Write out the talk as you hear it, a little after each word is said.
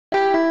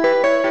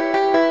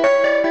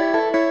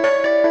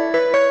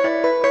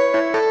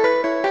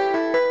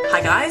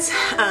guys.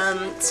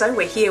 So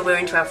we're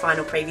into our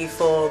final preview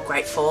for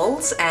Great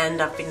Falls,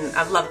 and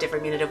I've loved every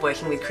minute of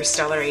working with Chris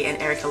Stollery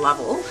and Erica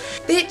Lovell.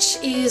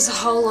 Bitch is a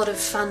whole lot of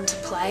fun to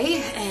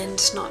play,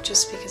 and not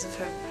just because of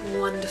her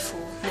wonderful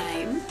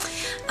name.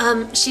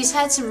 She's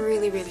had some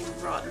really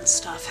rotten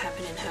stuff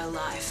happen in her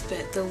life,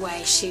 but the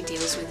way she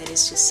deals with it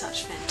is just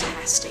such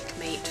fantastic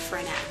meat for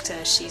an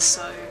actor. She's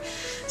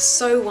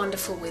so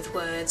wonderful with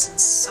words and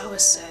so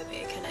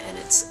acerbic, and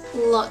it's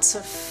lots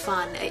of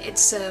fun.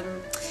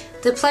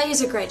 The play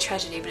is a great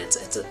tragedy, but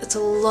it's a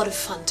lot of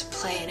fun to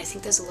play, and I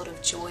think there's a lot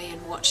of joy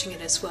in watching it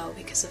as well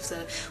because of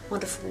the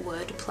wonderful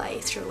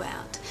wordplay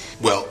throughout.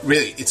 Well,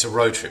 really, it's a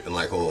road trip, and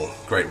like all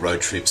great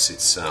road trips,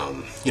 it's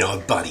you know, a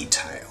buddy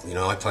tale. You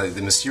know, I play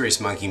the mysterious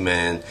monkey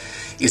man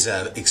is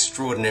an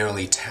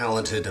extraordinarily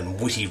talented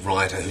and witty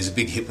writer who's a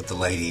big hit with the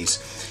ladies,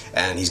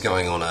 and he's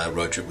going on a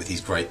road trip with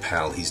his great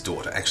pal, his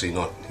daughter. Actually,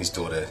 not his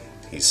daughter,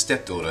 his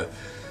stepdaughter.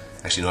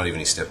 Actually, not even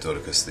his stepdaughter,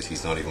 because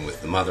he's not even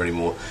with the mother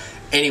anymore.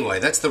 Anyway,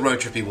 that's the road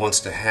trip he wants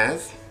to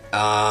have,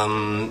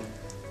 and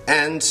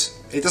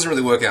it doesn't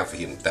really work out for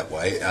him that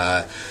way,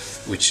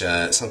 which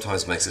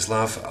sometimes makes us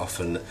laugh,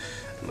 often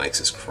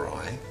makes us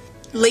cry.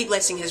 Lee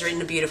Blessing has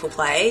written a beautiful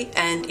play,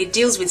 and it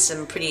deals with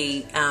some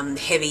pretty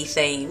heavy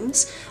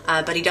themes,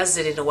 but he does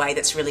it in a way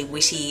that's really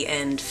witty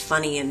and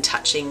funny and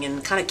touching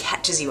and kind of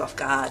catches you off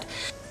guard.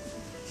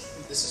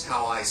 This is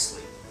how I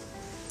sleep.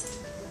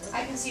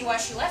 I can see why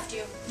she left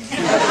you.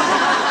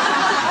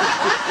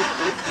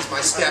 It's my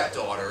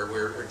stepdaughter.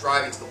 We're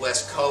driving to the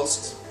West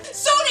Coast.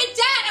 So did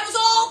Dad! It was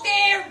all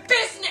their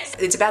business!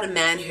 It's about a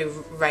man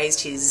who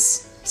raised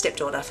his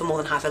stepdaughter for more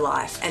than half her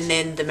life, and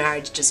then the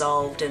marriage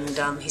dissolved, and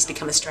he's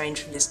become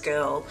estranged from this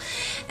girl,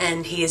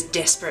 and he is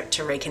desperate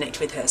to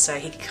reconnect with her, so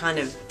he kind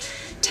of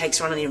takes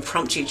her on an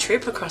impromptu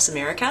trip across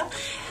America,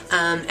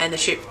 and the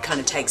trip kind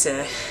of takes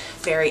a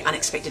very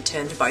unexpected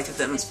turn for both of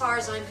them. As far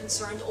as I'm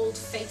concerned, Old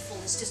Faithful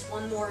is just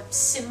one more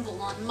symbol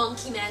on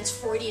Monkey Man's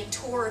Freudian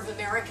tour of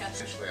America.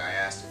 Actually, I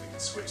asked if we could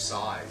switch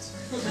sides.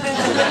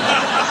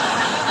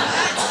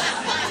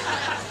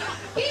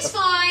 He's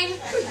fine.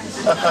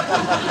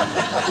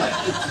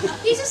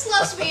 He just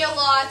loves me a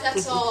lot,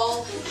 that's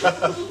all. I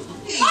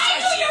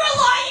knew you were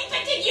lying,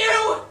 but did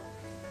you?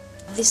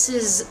 This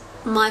is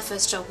my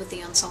first job with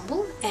the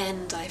Ensemble,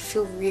 and I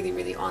feel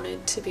really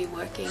honoured to be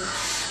working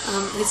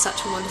with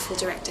such a wonderful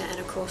director,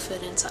 Anna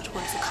Crawford, and such a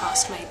wonderful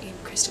castmate in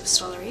Christopher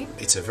Stollery.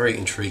 It's a very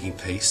intriguing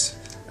piece,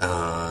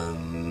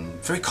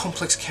 very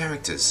complex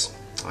characters.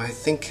 I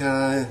think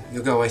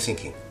you'll go away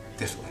thinking,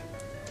 definitely.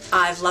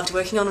 I've loved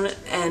working on it,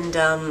 and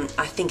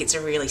I think it's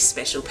a really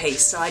special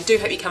piece, so I do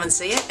hope you come and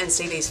see it and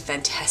see these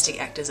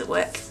fantastic actors at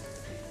work.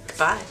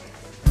 Goodbye.